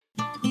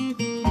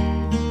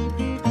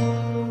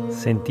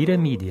Sentire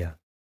Media.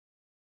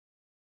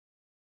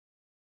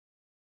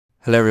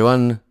 Hello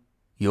everyone,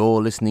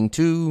 you're listening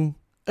to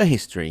A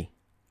History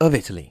of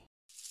Italy.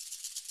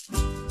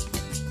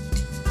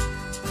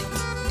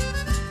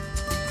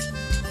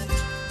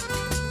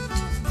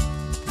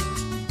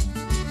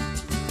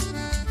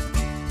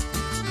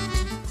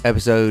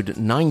 Episode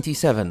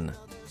 97,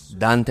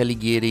 Dante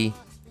Alighieri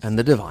and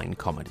the Divine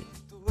Comedy.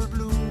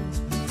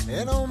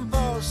 E non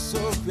posso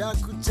più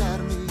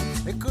accucciarmi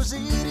e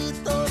così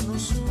ritorno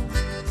su,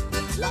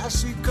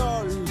 lascio i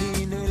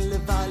colli nelle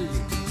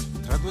valli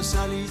tra due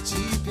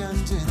salici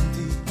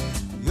piangenti,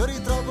 io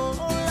ritrovo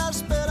la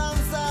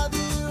speranza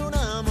di un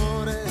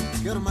amore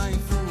che ormai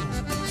fu.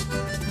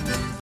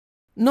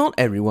 Not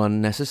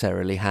everyone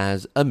necessarily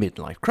has a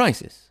midlife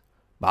crisis,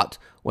 but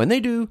when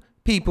they do,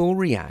 people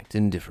react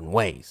in different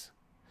ways.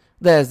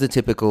 There's the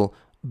typical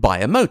buy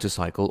a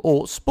motorcycle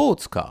or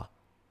sports car,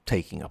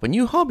 taking up a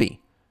new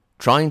hobby,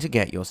 trying to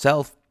get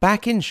yourself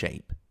back in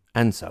shape,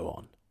 and so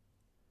on.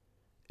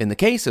 In the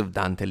case of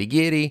Dante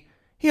Alighieri,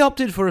 he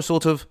opted for a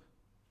sort of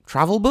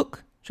travel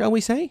book, shall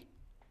we say?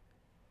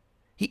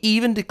 He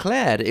even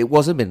declared it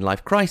was a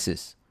midlife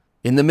crisis.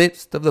 In the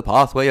midst of the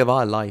pathway of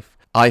our life,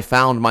 I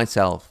found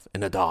myself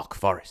in a dark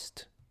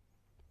forest.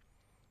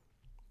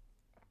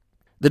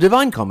 The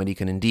Divine Comedy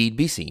can indeed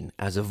be seen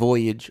as a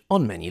voyage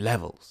on many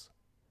levels.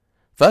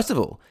 First of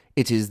all,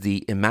 it is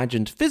the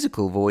imagined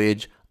physical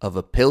voyage of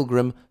a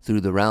pilgrim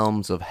through the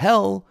realms of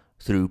hell,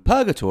 through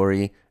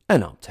purgatory,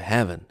 and up to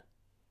heaven.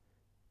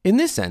 In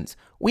this sense,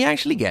 we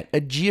actually get a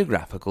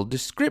geographical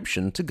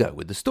description to go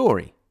with the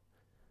story.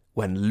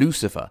 When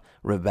Lucifer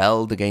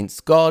rebelled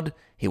against God,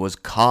 he was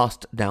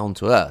cast down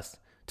to earth,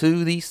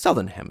 to the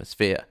southern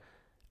hemisphere.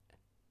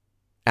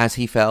 As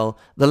he fell,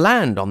 the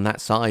land on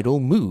that side all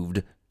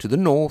moved to the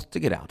north to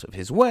get out of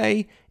his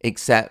way,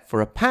 except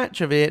for a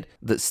patch of it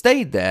that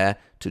stayed there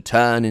to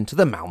turn into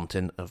the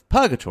mountain of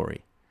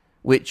purgatory,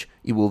 which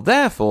you will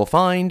therefore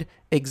find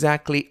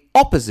exactly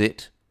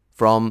opposite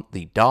from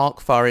the dark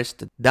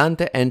forest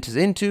Dante enters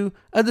into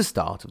at the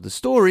start of the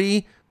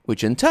story,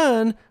 which in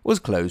turn was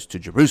close to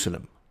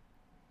Jerusalem.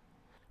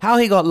 How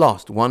he got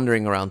lost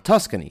wandering around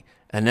Tuscany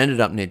and ended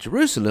up near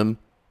Jerusalem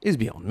is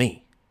beyond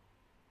me.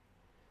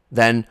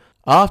 Then,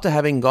 after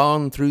having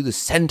gone through the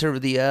center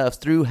of the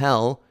earth, through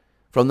hell,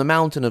 from the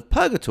mountain of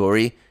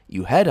purgatory,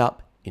 you head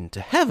up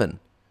into heaven.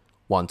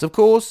 Once, of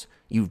course,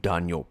 you've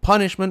done your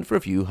punishment for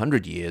a few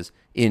hundred years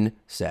in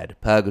said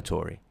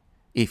purgatory.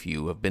 If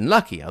you have been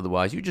lucky,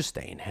 otherwise you just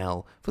stay in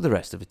hell for the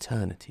rest of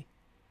eternity.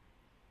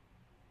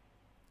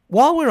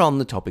 While we're on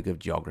the topic of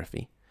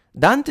geography,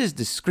 Dante's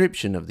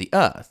description of the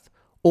earth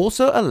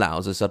also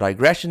allows us a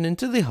digression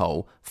into the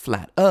whole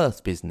flat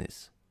earth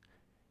business.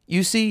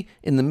 You see,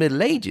 in the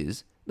Middle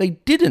Ages, they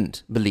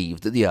didn't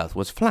believe that the earth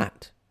was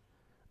flat.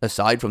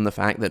 Aside from the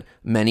fact that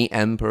many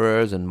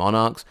emperors and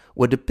monarchs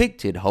were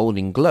depicted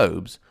holding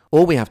globes,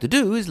 all we have to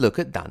do is look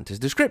at Dante's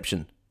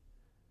description.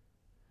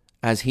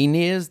 As he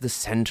nears the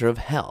center of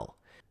hell,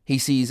 he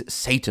sees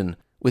Satan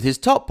with his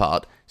top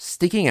part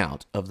sticking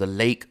out of the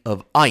lake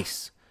of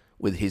ice,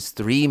 with his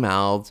three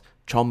mouths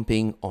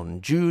chomping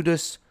on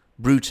Judas,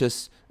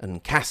 Brutus,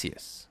 and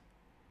Cassius.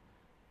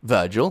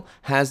 Virgil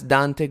has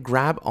Dante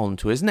grab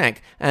onto his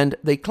neck, and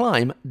they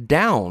climb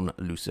down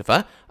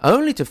Lucifer,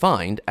 only to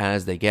find,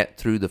 as they get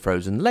through the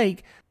frozen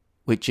lake,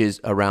 which is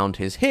around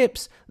his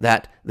hips,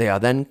 that they are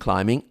then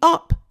climbing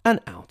up and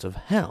out of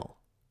hell.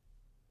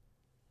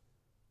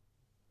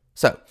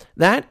 So,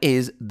 that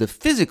is the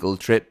physical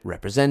trip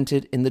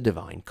represented in the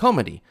Divine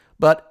Comedy,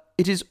 but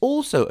it is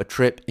also a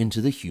trip into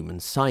the human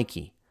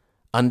psyche,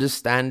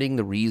 understanding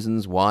the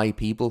reasons why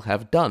people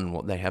have done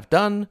what they have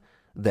done,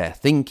 their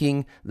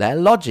thinking, their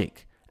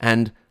logic,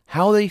 and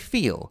how they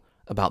feel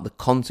about the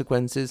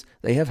consequences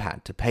they have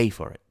had to pay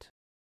for it.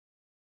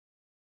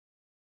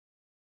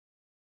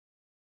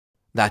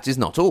 That is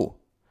not all.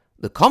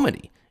 The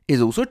comedy is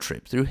also a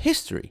trip through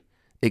history,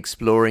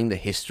 exploring the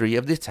history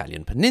of the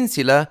Italian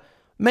peninsula,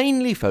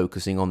 mainly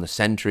focusing on the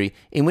century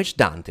in which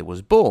Dante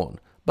was born,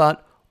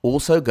 but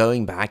also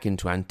going back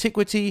into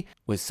antiquity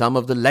with some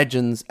of the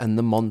legends and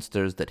the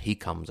monsters that he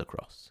comes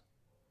across.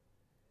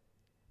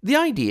 The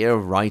idea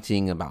of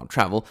writing about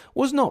travel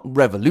was not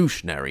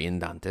revolutionary in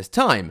Dante's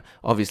time.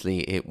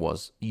 Obviously, it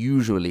was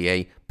usually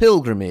a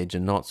pilgrimage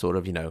and not sort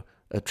of,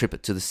 a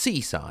trip to the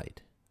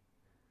seaside.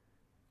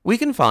 We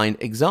can find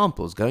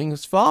examples going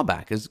as far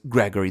back as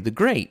Gregory the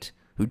Great,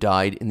 who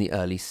died in the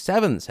early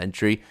 7th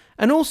century,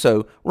 and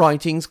also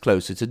writings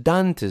closer to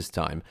Dante's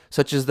time,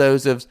 such as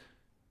those of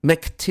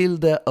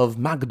Mechtilde of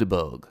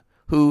Magdeburg,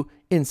 who,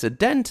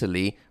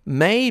 incidentally,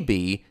 may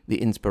be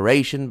the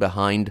inspiration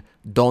behind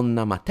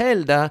Donna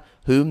Matilda,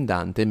 whom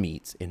Dante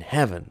meets in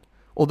heaven,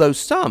 although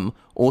some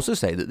also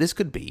say that this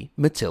could be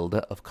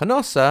Matilda of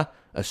Canossa,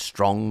 a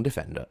strong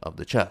defender of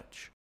the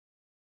church.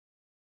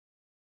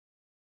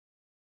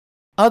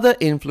 Other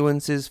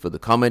influences for the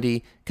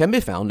comedy can be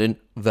found in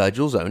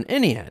Virgil's own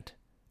Aeneid,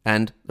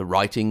 and the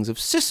writings of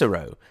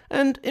Cicero,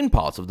 and in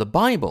parts of the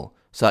Bible,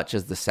 such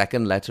as the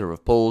second letter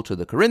of Paul to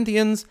the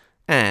Corinthians,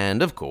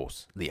 and, of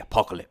course, the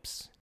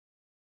Apocalypse.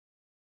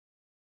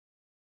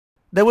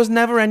 There was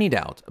never any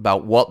doubt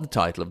about what the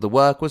title of the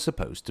work was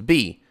supposed to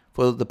be,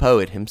 for the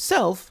poet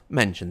himself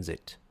mentions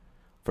it.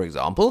 For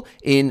example,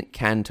 in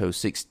Canto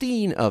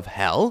 16 of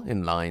Hell,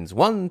 in lines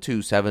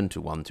 127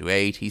 to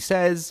 128, he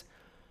says,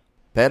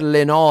 Per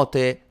le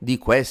note di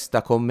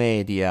questa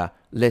commedia,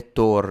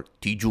 lettor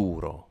ti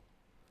giuro.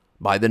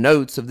 By the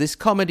notes of this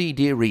comedy,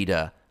 dear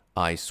reader,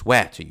 I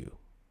swear to you.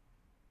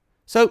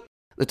 So,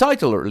 the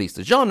title, or at least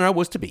the genre,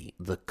 was to be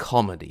the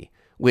comedy,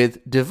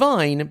 with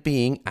divine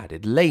being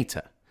added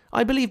later,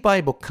 I believe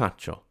by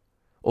Boccaccio,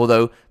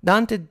 although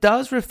Dante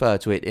does refer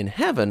to it in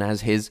heaven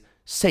as his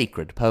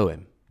sacred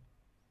poem.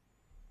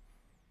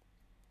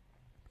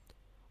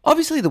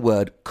 Obviously, the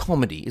word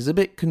comedy is a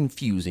bit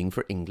confusing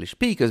for English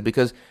speakers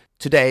because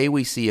today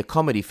we see a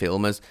comedy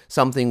film as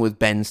something with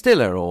Ben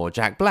Stiller or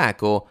Jack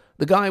Black or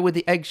the guy with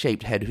the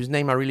egg-shaped head whose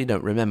name I really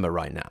don't remember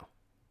right now.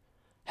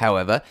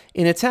 However,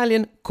 in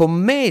Italian,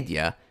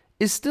 commedia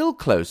is still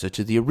closer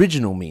to the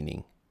original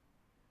meaning.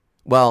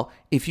 Well,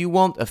 if you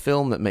want a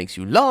film that makes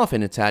you laugh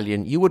in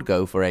Italian, you would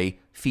go for a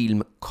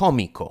film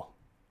comico.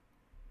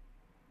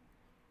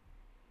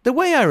 The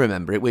way I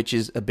remember it, which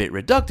is a bit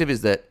reductive,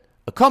 is that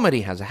a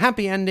comedy has a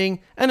happy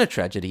ending and a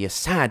tragedy a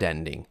sad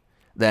ending.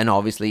 Then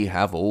obviously you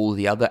have all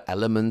the other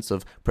elements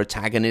of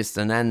protagonists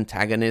and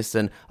antagonists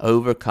and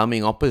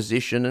overcoming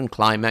opposition and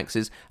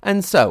climaxes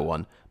and so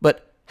on.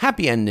 But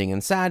happy ending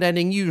and sad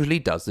ending usually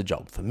does the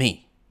job for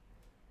me.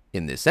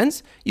 In this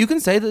sense, you can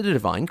say that the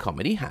Divine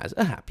Comedy has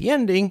a happy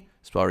ending,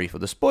 sorry for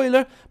the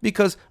spoiler,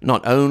 because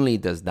not only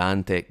does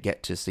Dante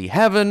get to see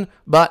heaven,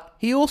 but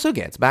he also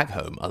gets back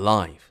home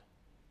alive.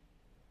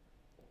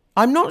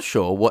 I'm not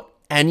sure what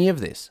any of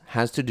this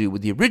has to do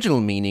with the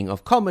original meaning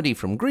of comedy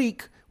from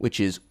Greek, which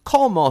is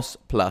komos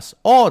plus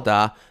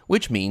orda,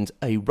 which means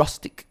a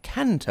rustic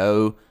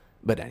canto,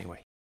 but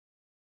anyway.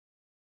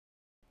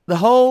 The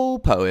whole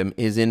poem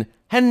is in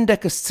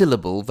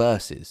hendecasyllable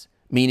verses,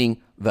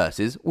 meaning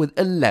verses with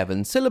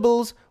 11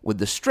 syllables with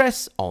the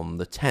stress on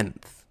the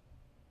 10th.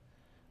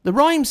 The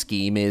rhyme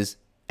scheme is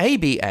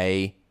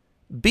ABA,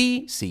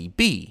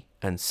 BCB,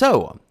 and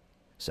so on.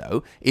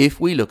 So, if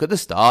we look at the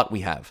start,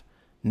 we have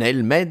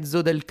Nel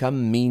mezzo del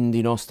cammin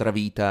di nostra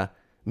vita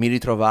mi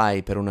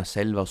ritrovai per una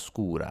selva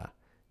oscura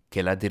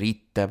che la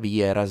diritta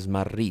via era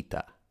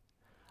smarrita.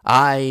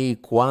 Ai,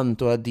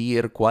 quanto a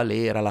dir qual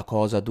era la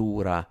cosa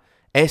dura,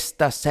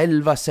 esta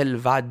selva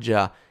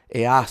selvaggia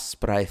e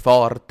aspra e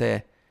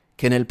forte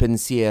che nel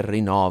pensier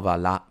rinnova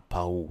la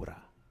paura.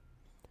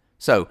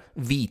 So,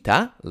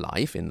 vita,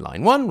 life, in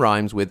line 1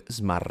 rhymes with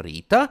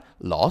smarrita,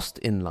 lost,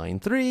 in line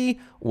 3,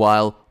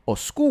 while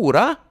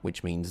oscura,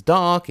 which means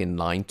dark, in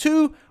line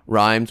 2,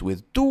 rhymes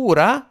with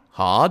dura,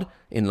 hard,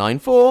 in line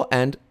 4,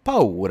 and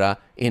paura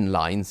in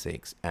line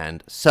 6,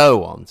 and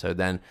so on. So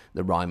then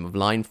the rhyme of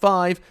line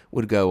 5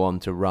 would go on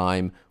to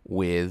rhyme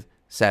with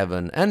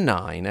 7 and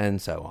 9,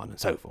 and so on and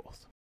so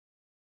forth.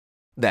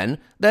 Then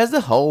there's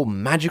the whole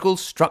magical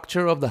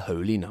structure of the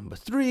holy number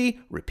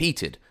 3,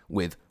 repeated,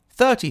 with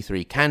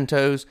 33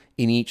 cantos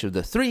in each of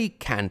the 3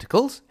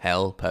 canticles,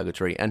 hell,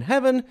 purgatory, and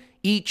heaven,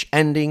 each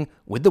ending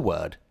with the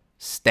word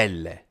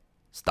stelle,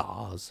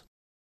 stars.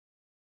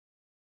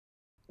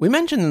 We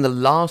mentioned in the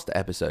last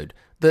episode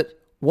that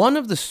one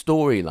of the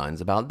storylines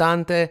about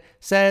Dante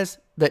says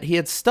that he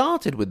had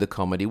started with the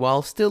comedy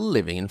while still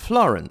living in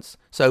Florence,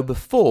 so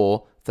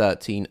before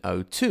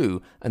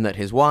 1302, and that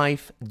his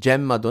wife,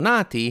 Gemma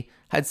Donati,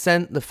 had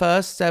sent the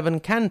first 7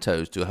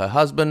 cantos to her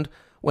husband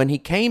when he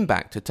came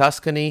back to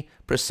Tuscany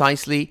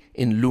precisely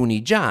in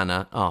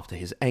Lunigiana after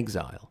his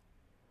exile.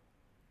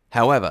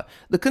 However,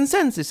 the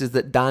consensus is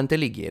that Dante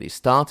Alighieri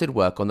started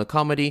work on the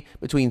comedy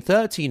between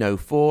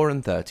 1304 and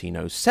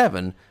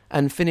 1307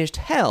 and finished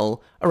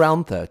Hell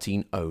around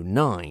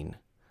 1309.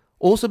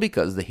 Also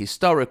because the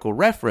historical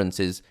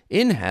references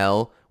in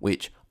Hell,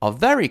 which are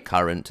very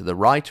current to the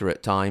writer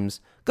at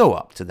times, go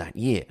up to that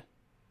year.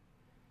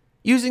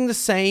 Using the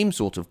same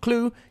sort of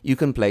clue, you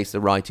can place the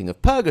writing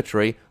of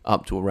Purgatory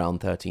up to around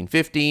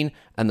 1315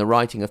 and the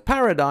writing of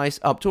Paradise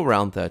up to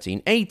around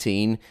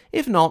 1318,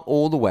 if not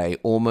all the way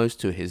almost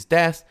to his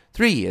death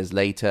 3 years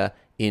later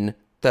in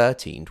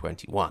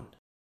 1321.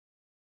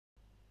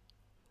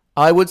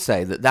 I would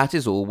say that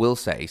is all we'll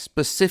say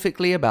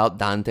specifically about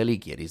Dante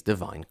Alighieri's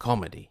Divine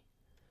Comedy.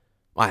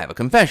 I have a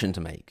confession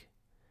to make.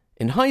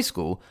 In high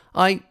school,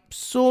 I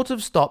sort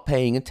of stopped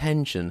paying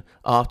attention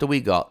after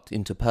we got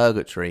into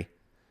Purgatory,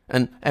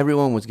 and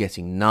everyone was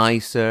getting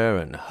nicer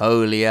and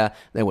holier.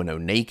 There were no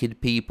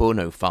naked people,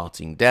 no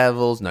farting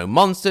devils, no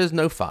monsters,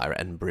 no fire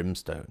and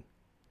brimstone.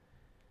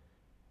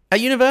 At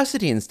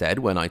university instead,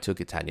 when I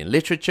took Italian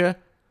literature,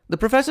 the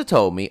professor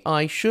told me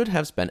I should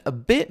have spent a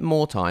bit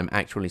more time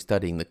actually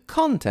studying the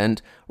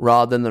content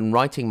rather than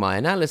writing my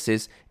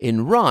analysis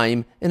in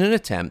rhyme in an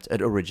attempt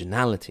at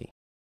originality.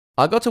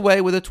 I got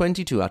away with a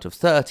 22 out of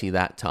 30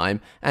 that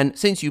time, and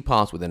since you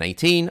passed with an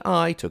 18,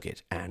 I took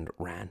it and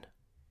ran.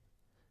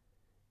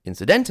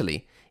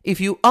 Incidentally,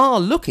 if you are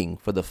looking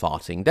for the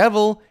farting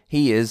devil,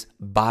 he is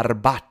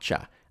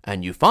Barbaccia,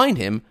 and you find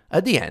him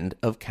at the end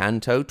of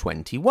Canto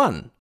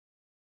 21.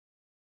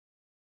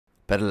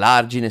 per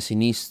l'argine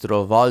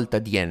sinistro volta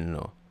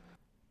dienno,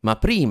 ma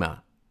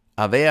prima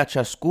avea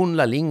ciascun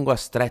la lingua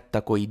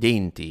stretta coi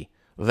denti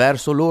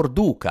verso lor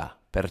duca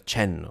per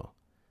cenno,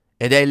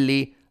 ed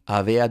egli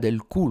avea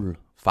del cul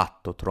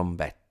fatto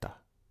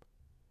trombetta.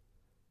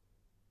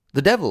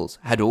 The devils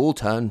had all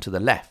turned to the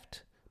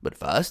left, but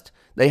first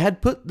they had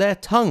put their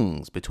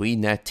tongues between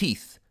their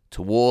teeth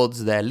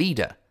towards their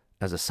leader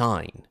as a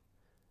sign,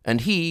 and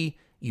he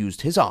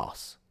used his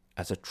arse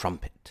as a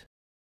trumpet.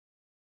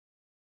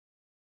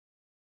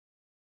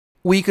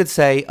 We could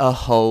say a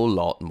whole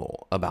lot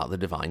more about the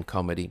Divine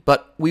Comedy,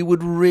 but we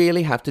would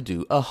really have to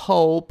do a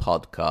whole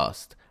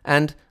podcast,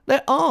 and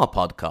there are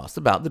podcasts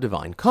about the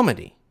Divine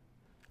Comedy.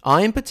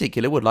 I in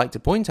particular would like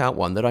to point out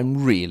one that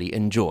I'm really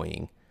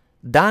enjoying,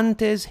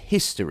 Dante's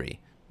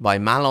History by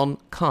Malon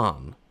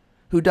Khan,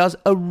 who does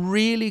a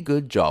really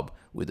good job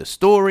with the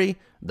story,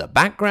 the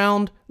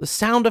background, the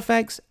sound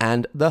effects,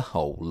 and the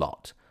whole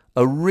lot.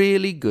 A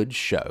really good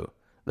show.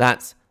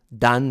 That's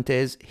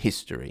Dante's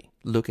History.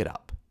 Look it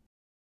up.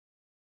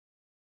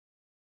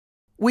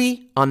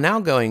 We are now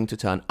going to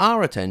turn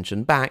our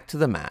attention back to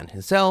the man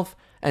himself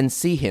and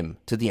see him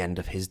to the end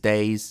of his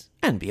days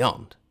and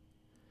beyond,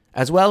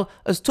 as well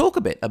as talk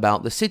a bit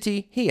about the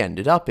city he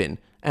ended up in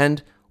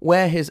and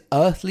where his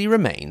earthly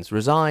remains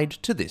reside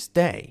to this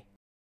day,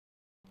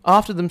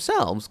 after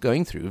themselves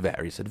going through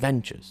various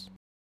adventures.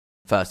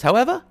 First,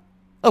 however,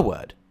 a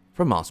word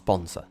from our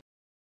sponsor.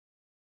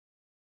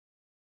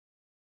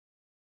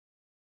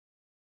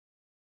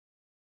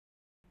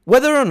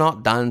 Whether or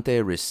not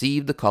Dante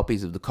received the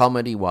copies of the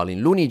comedy while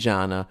in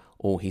Lunigiana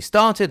or he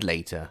started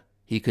later,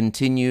 he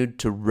continued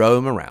to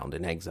roam around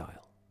in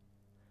exile.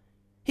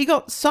 He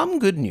got some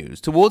good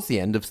news towards the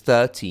end of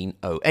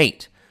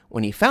 1308,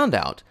 when he found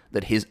out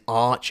that his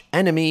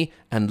arch-enemy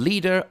and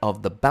leader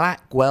of the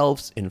Black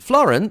Guelphs in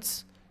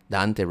Florence,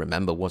 Dante,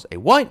 remember, was a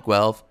white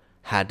Guelph,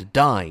 had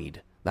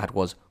died. That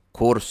was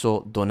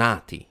Corso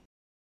Donati.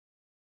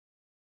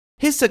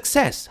 His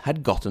success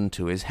had gotten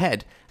to his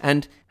head,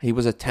 and he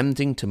was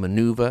attempting to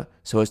maneuver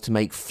so as to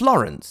make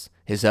Florence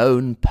his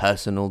own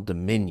personal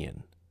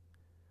dominion.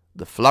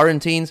 The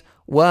Florentines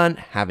weren't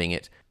having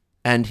it,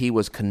 and he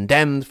was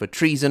condemned for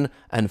treason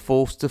and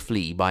forced to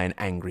flee by an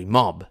angry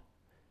mob.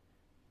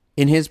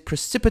 In his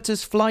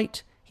precipitous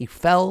flight, he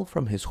fell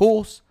from his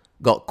horse,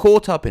 got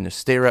caught up in a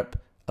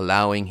stirrup,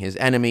 allowing his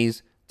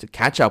enemies to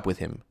catch up with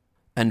him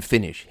and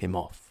finish him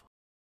off.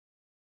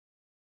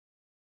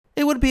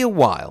 It would be a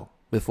while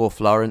before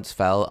Florence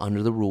fell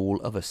under the rule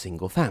of a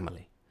single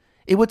family.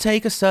 It would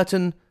take a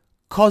certain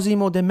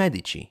Cosimo de'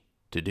 Medici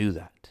to do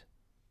that.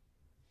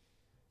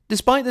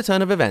 Despite the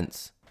turn of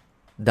events,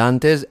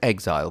 Dante's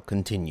exile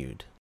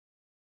continued.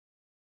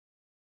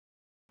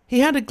 He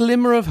had a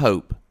glimmer of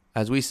hope,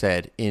 as we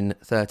said, in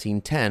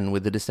 1310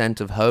 with the descent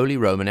of Holy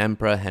Roman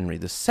Emperor Henry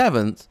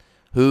VII,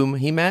 whom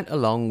he met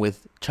along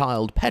with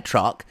child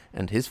Petrarch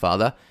and his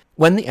father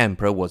when the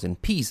emperor was in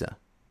Pisa.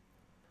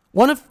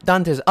 One of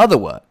Dante's other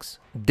works,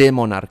 De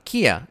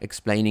Monarchia,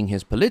 explaining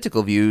his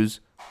political views,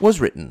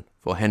 was written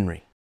for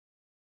Henry.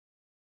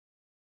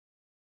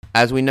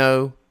 As we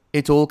know,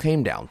 it all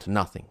came down to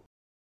nothing.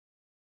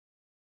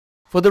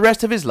 For the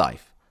rest of his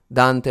life,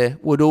 Dante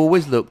would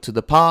always look to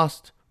the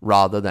past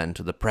rather than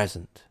to the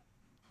present.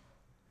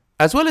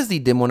 As well as the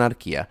De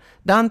Monarchia,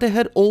 Dante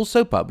had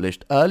also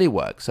published early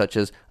works such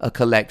as a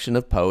collection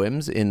of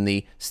poems in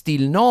the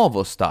Stil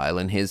Novo style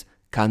in his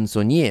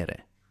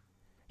Canzoniere.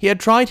 He had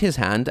tried his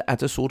hand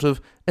at a sort of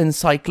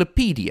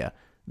encyclopedia,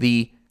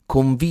 the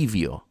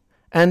Convivio,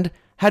 and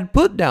had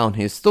put down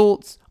his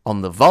thoughts on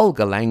the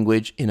vulgar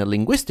language in a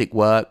linguistic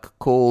work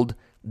called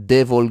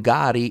De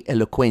Volgari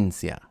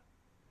Eloquentia.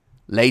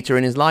 Later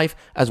in his life,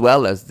 as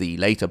well as the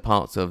later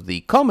parts of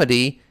the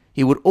comedy,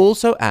 he would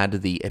also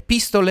add the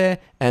Epistole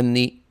and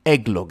the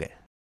Egloge.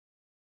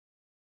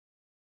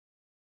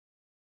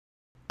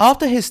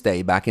 After his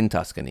stay back in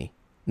Tuscany,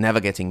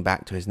 never getting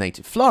back to his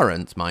native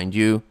Florence, mind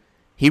you,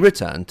 he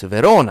returned to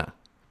Verona,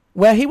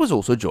 where he was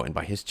also joined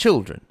by his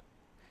children.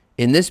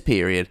 In this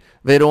period,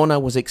 Verona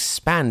was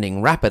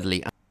expanding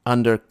rapidly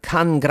under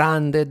Can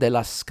Grande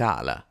della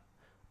Scala,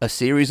 a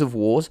series of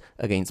wars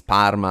against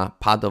Parma,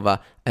 Padova,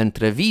 and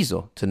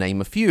Treviso, to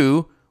name a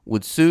few,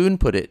 would soon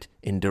put it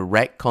in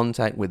direct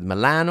contact with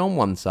Milan on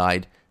one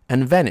side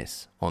and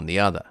Venice on the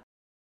other.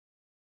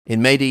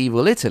 In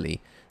medieval Italy,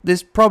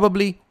 this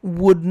probably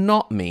would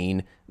not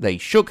mean they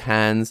shook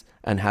hands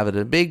and had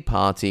a big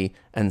party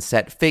and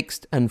set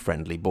fixed and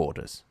friendly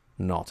borders.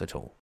 Not at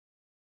all.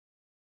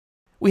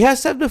 We have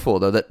said before,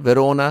 though, that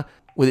Verona,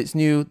 with its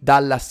new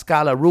Dalla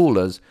Scala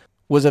rulers,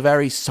 was a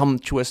very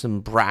sumptuous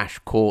and brash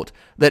court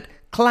that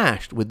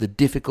clashed with the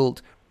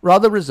difficult,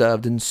 rather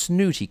reserved and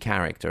snooty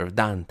character of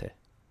Dante.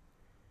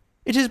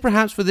 It is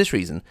perhaps for this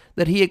reason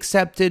that he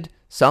accepted,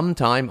 some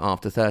time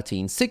after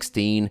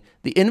 1316,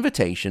 the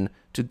invitation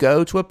to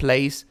go to a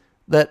place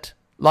that,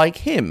 like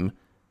him,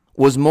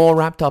 was more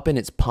wrapped up in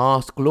its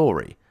past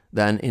glory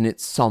than in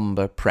its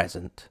sombre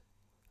present,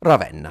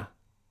 Ravenna.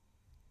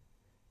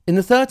 In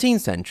the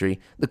 13th century,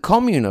 the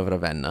commune of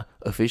Ravenna,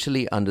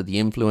 officially under the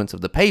influence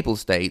of the Papal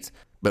States,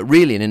 but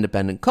really an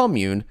independent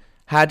commune,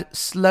 had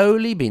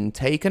slowly been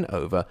taken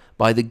over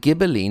by the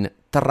Ghibelline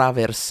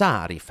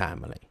Traversari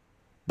family.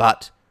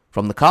 But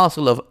from the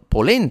castle of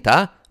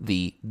Polenta,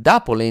 the da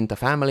Polenta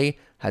family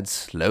had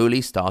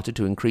slowly started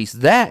to increase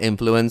their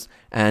influence,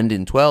 and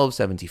in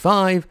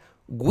 1275,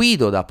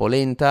 Guido da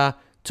Polenta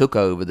took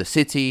over the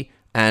city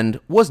and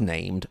was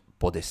named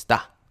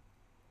Podestà.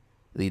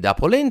 The da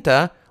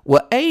Polenta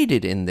were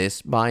aided in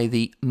this by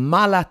the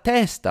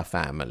Malatesta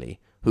family,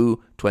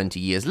 who 20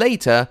 years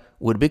later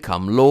would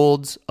become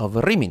lords of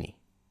Rimini.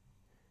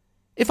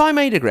 If I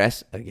may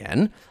digress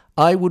again,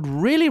 I would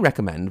really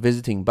recommend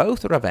visiting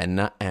both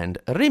Ravenna and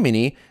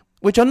Rimini,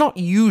 which are not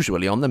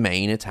usually on the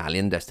main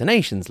Italian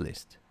destinations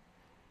list.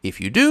 If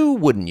you do,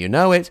 wouldn't you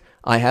know it,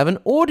 I have an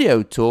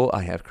audio tour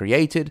I have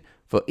created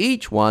for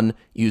each one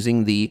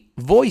using the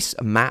Voice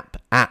Map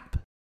app.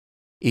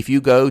 If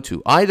you go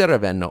to either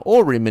Ravenna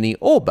or Rimini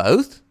or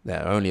both,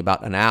 they're only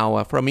about an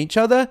hour from each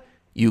other,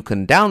 you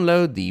can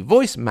download the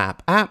Voice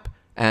Map app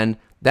and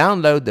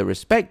download the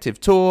respective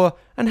tour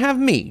and have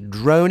me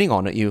droning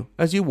on at you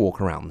as you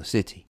walk around the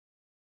city.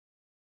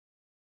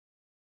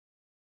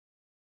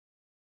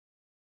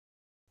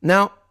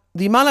 Now,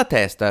 the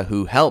Malatesta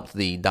who helped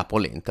the da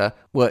Polenta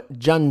were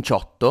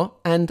Gianciotto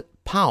and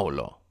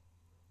Paolo.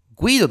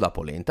 Guido da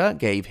Polenta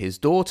gave his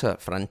daughter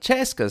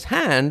Francesca's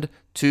hand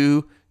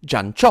to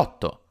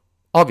Gianciotto,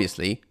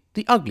 obviously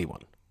the ugly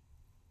one.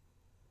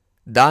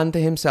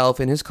 Dante himself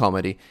in his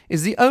comedy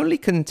is the only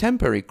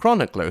contemporary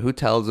chronicler who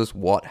tells us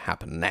what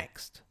happened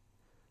next.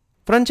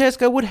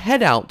 Francesca would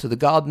head out to the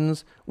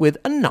gardens with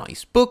a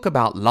nice book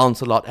about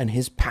Lancelot and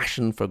his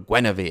passion for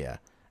Guinevere,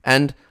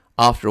 and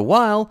after a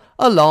while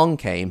along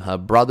came her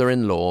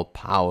brother-in-law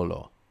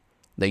Paolo.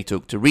 They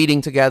took to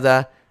reading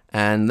together,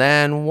 and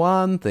then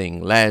one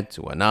thing led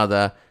to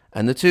another,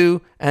 and the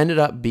two ended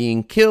up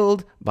being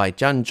killed by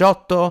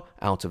Gianciotto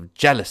out of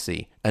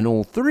jealousy, and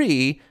all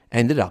three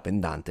ended up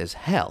in Dante's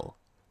hell.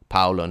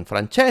 Paolo and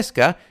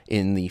Francesca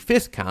in the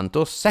 5th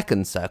canto,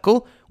 2nd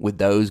circle, with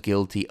those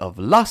guilty of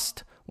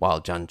lust, while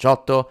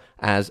Gianciotto,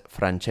 as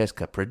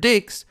Francesca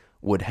predicts,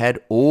 would head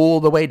all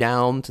the way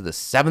down to the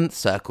 7th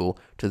circle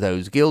to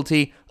those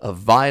guilty of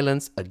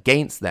violence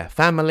against their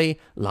family,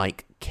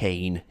 like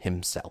Cain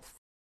himself.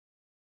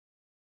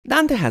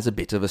 Dante has a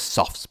bit of a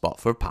soft spot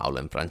for Paolo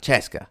and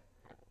Francesca.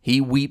 He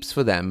weeps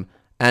for them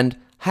and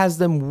has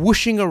them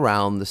whooshing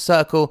around the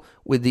circle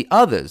with the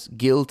others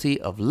guilty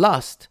of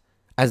lust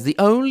as the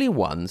only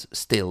ones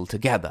still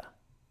together.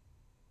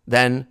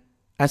 Then,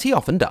 as he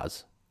often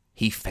does,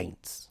 he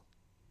faints.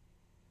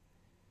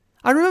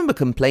 I remember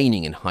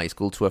complaining in high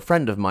school to a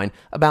friend of mine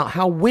about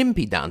how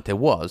wimpy Dante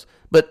was,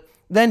 but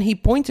then he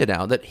pointed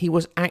out that he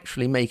was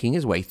actually making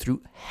his way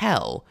through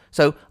hell,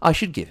 so I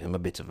should give him a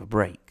bit of a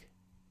break.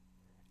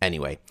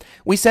 Anyway,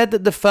 we said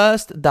that the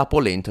first da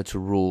Polenta to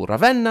rule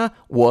Ravenna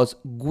was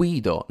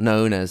Guido,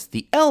 known as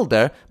the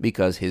Elder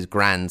because his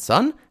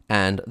grandson,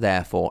 and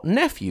therefore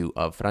nephew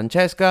of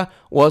Francesca,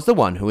 was the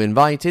one who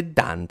invited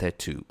Dante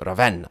to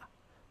Ravenna.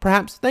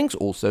 Perhaps thanks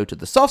also to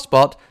the soft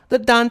spot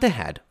that Dante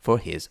had for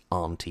his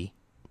auntie.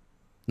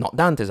 Not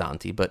Dante's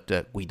auntie, but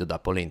Guido da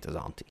Polenta's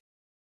auntie.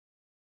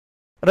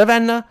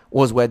 Ravenna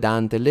was where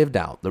Dante lived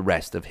out the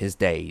rest of his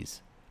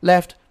days,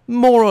 left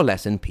more or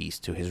less in peace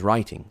to his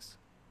writings.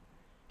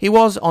 He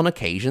was on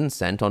occasion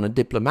sent on a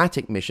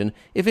diplomatic mission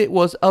if it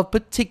was of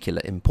particular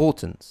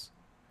importance.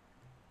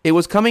 It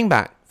was coming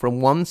back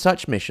from one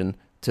such mission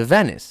to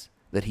Venice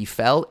that he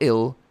fell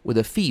ill with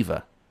a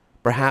fever,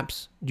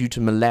 perhaps due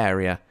to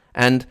malaria,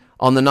 and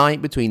on the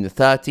night between the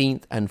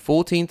 13th and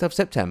 14th of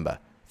September,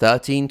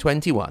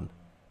 1321,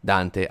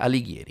 Dante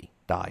Alighieri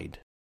died.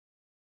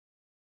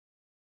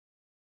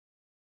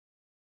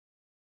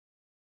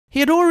 He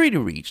had already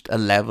reached a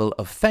level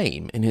of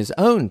fame in his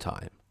own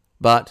time,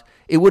 but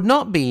it would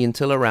not be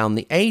until around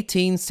the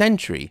 18th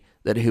century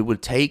that he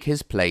would take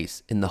his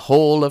place in the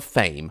Hall of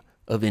Fame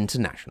of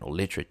international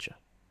literature.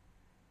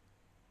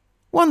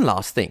 One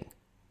last thing.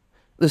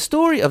 The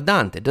story of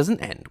Dante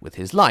doesn't end with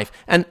his life,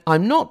 and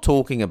I'm not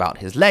talking about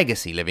his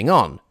legacy living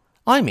on.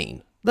 I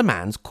mean the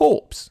man's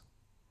corpse.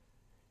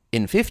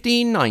 In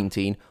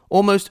 1519,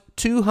 almost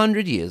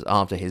 200 years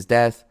after his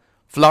death,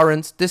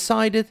 Florence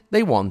decided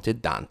they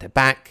wanted Dante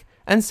back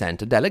and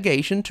sent a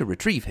delegation to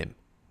retrieve him.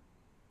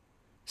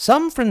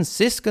 Some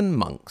Franciscan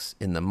monks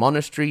in the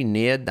monastery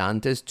near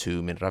Dante's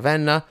tomb in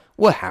Ravenna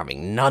were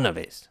having none of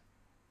it.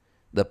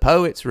 The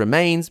poet's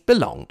remains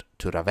belonged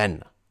to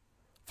Ravenna.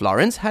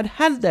 Florence had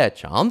had their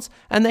chance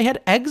and they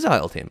had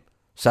exiled him.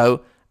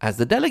 So, as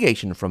the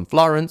delegation from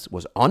Florence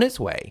was on its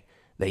way,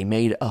 they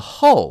made a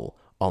hole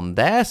on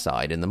their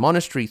side in the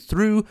monastery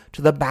through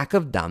to the back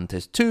of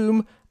Dante's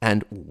tomb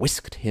and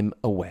whisked him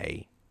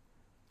away.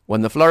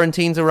 When the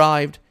Florentines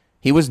arrived,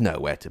 he was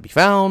nowhere to be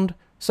found,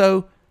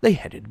 so they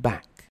headed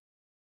back.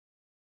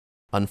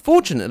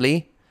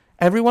 Unfortunately,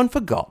 everyone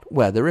forgot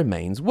where the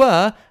remains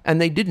were,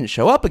 and they didn't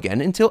show up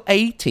again until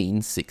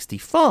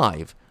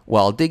 1865,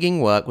 while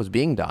digging work was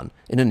being done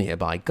in a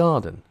nearby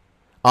garden,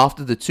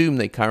 after the tomb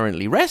they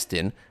currently rest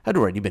in had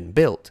already been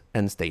built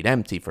and stayed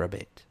empty for a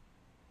bit.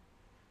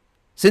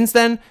 Since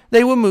then,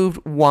 they were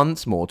moved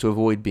once more to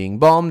avoid being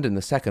bombed in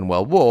the Second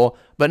World War,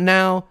 but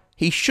now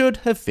he should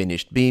have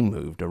finished being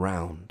moved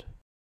around.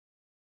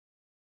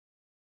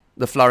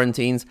 The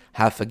Florentines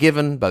have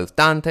forgiven both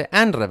Dante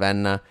and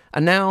Ravenna,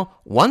 and now,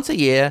 once a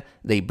year,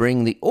 they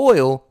bring the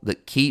oil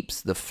that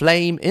keeps the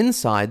flame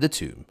inside the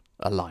tomb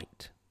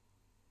alight.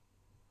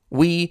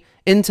 We,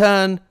 in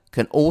turn,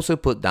 can also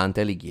put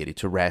Dante Alighieri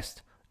to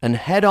rest and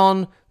head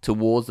on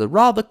towards the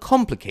rather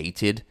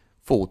complicated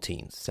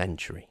 14th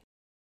century.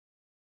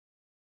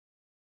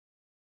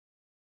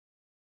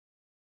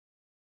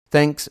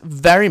 Thanks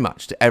very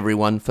much to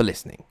everyone for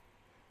listening.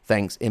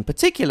 Thanks in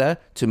particular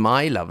to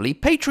my lovely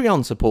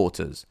Patreon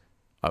supporters.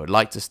 I would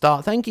like to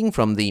start thanking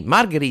from the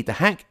Margherita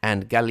Hack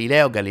and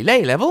Galileo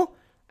Galilei level,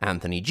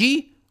 Anthony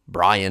G,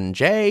 Brian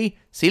J,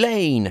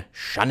 Silane,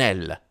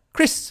 Chanel,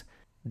 Chris,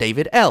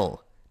 David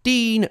L,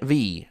 Dean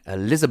V,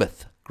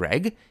 Elizabeth,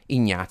 Greg,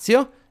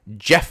 Ignazio,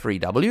 Jeffrey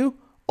W,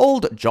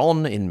 Old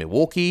John in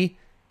Milwaukee,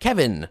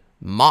 Kevin,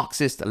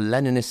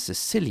 Marxist-Leninist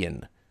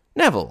Sicilian,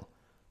 Neville,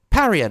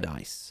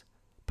 Paradise,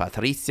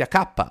 Patricia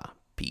Kappa,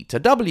 Peter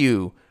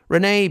W,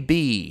 Renee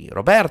B,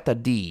 Roberta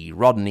D,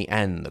 Rodney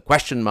N, The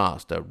Question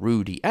Master,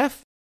 Rudy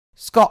F,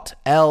 Scott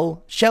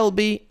L,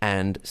 Shelby,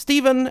 and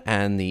Stephen,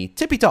 and the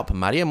Tippy Top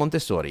Maria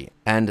Montessori,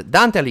 and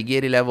Dante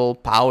Alighieri level,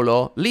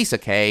 Paolo, Lisa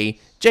K,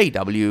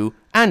 JW,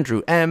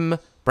 Andrew M,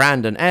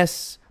 Brandon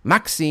S,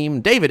 Maxime,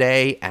 David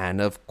A,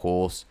 and of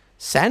course,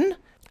 Sen.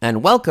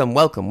 And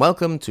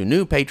welcome to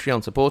new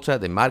Patreon supporter,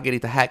 the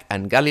Margherita Hack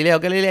and Galileo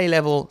Galilei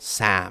level,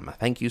 Sam.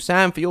 Thank you,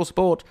 Sam, for your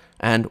support,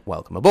 and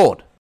welcome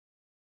aboard.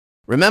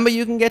 Remember,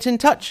 you can get in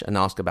touch and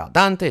ask about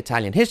Dante,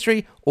 Italian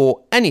history,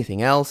 or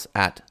anything else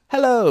at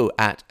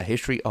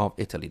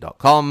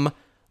hello@ahistoryofitaly.com.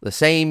 The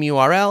same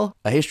URL,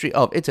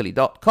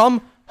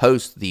 ahistoryofitaly.com,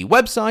 hosts the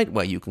website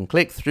where you can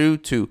click through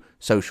to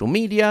social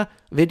media,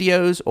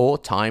 videos, or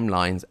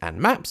timelines and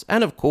maps.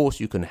 And of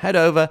course, you can head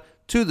over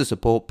to the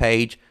support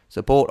page,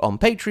 support on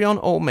Patreon,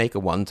 or make a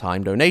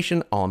one-time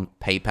donation on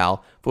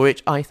PayPal, for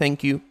which I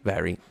thank you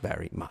very,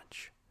 very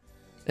much.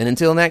 And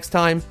until next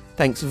time,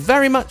 thanks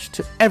very much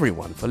to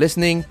everyone for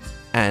listening,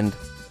 and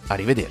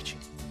arrivederci.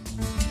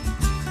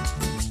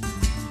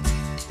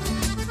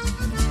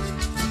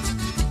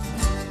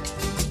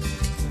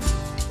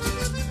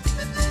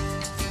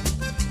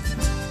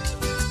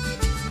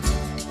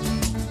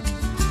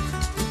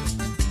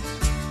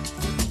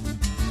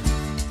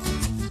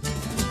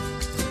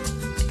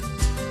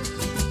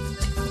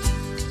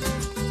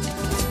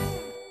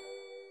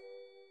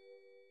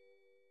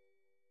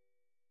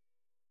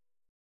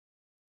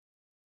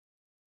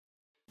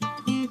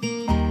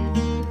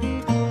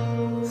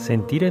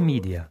 Sentire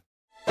Media.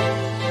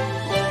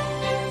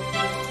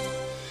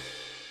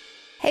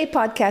 Hey,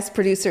 podcast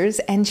producers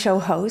and show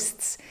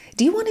hosts.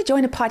 Do you want to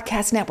join a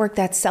podcast network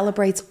that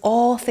celebrates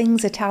all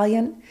things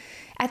Italian?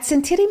 At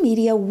Sentire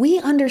Media, we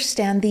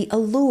understand the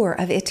allure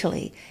of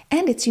Italy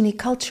and its unique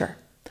culture.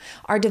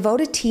 Our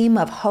devoted team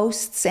of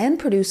hosts and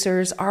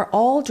producers are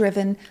all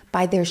driven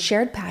by their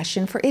shared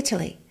passion for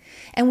Italy.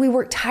 And we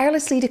work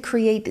tirelessly to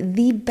create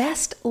the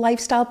best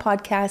lifestyle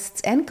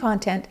podcasts and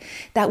content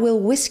that will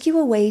whisk you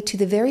away to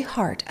the very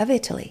heart of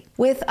Italy.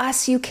 With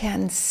us, you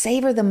can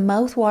savor the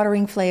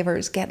mouth-watering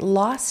flavors, get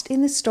lost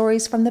in the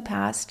stories from the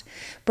past,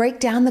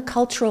 break down the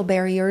cultural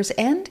barriers,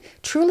 and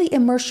truly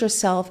immerse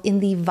yourself in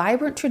the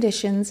vibrant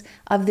traditions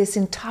of this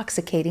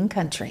intoxicating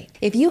country.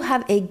 If you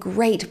have a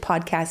great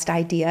podcast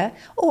idea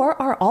or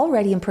are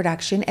already in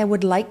production and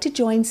would like to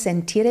join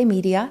Sentire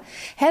Media,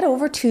 head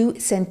over to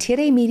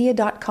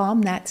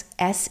sentiremedia.com, that's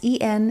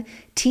SENTIRE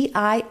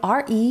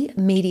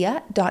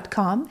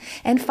media.com,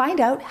 and find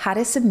out how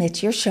to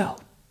submit your show.